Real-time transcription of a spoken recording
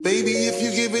Baby, if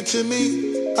you give it to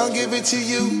me, I'll give it to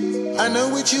you. I know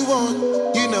what you want,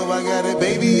 you know I got it.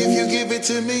 Baby, if you give it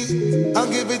to me, I'll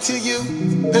give it to you.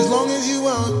 As long as you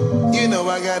want, you know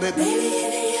I got it. Baby,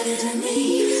 if you give it to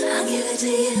me, I'll give it to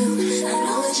you. I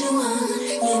know what you want,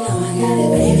 you know I got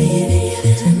it. Baby, if you give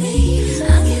it to me,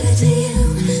 I'll give it to you.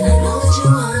 I know what you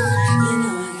want, you know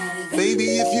I got it. Baby,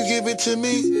 if you give it to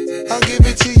me, I'll give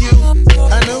it to you.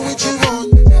 I know what you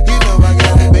want, you know I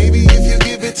got it. Baby, if you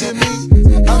give it to me,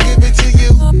 I'll give it to you.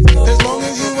 As long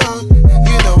as you want,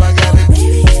 you know I got it.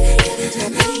 Baby, if you give it to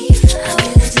me, I'll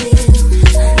give it to you.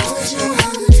 I know what you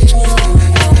want, you know I got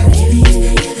it.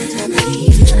 Baby, if you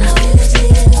give it to me, I'll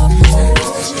give it to you. I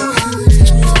know what you want, you know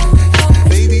I got it.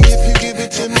 Baby, if you give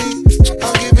it to me,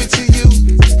 I'll give it to you.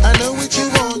 I know what you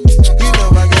want, you know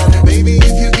I got it. Baby,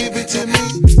 if you give it to me,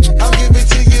 I'll give it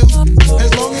to you.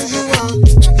 As long as you want,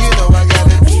 you know I got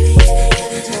it. Baby, if you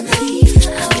give it to me, I'll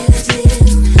give it to you.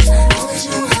 I know what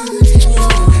you want, you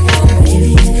know I got it.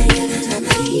 Baby, if you give it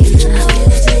to me, I'll give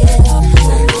it to you. I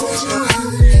know what you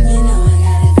want, you know I got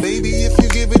it. Baby, if you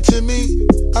give it to me,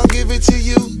 I'll give it to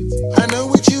you. I know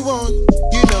what you want,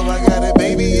 you know I got it.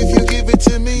 Baby, if you give it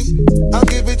to me, I'll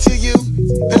give it to you.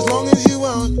 As long as you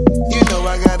want, you know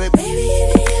I got it. Baby,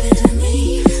 if you give it to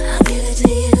me, I'll give it to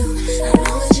you. I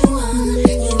know what you want,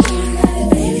 you know I got it.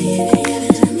 Baby, if you give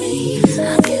it to me,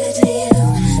 I'll give it to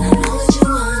you. I know what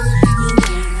you want, you know I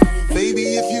got it. Baby,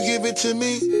 if you give it to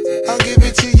me, I'll give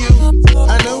it to you.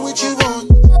 I know what you want,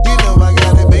 you know I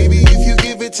got it. Baby, if you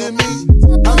give it to me,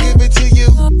 I'll give it to you.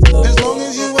 As long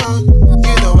as you want,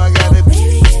 you know I got it.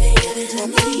 Baby, if you give it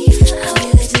to me,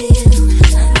 I'll give it to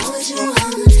you. I know what you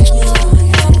want, you know I got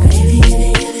it.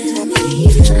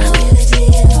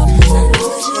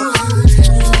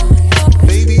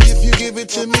 Baby, if you give it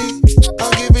to me,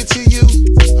 I'll give it to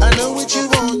you. I know what you want, you know I got it. Baby, if you give it to me, I'll give it to you. I know what you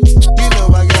want, you know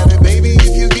I got it. Baby,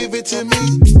 if you give it to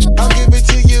me, I'll give it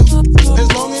to you. As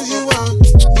long as you want,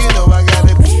 you know I got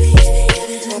it. Baby,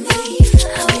 if you give it to me,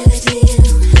 I'll give it to you.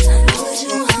 I know what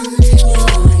you want, you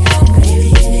know I got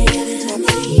it. Baby, if you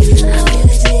give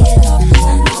it to me, I'll give it to you.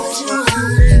 I know what you want, you know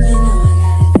I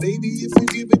got it. Baby, if you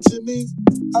give it to me,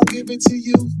 I'll give it to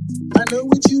you. I know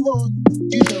what you want,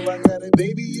 you know I got it.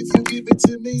 Baby, if you give it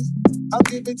to me, I'll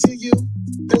give it to you.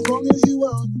 As long as you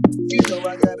want, you know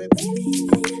I got it. Baby,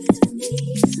 if you give it to me,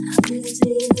 I'll give it to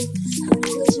you.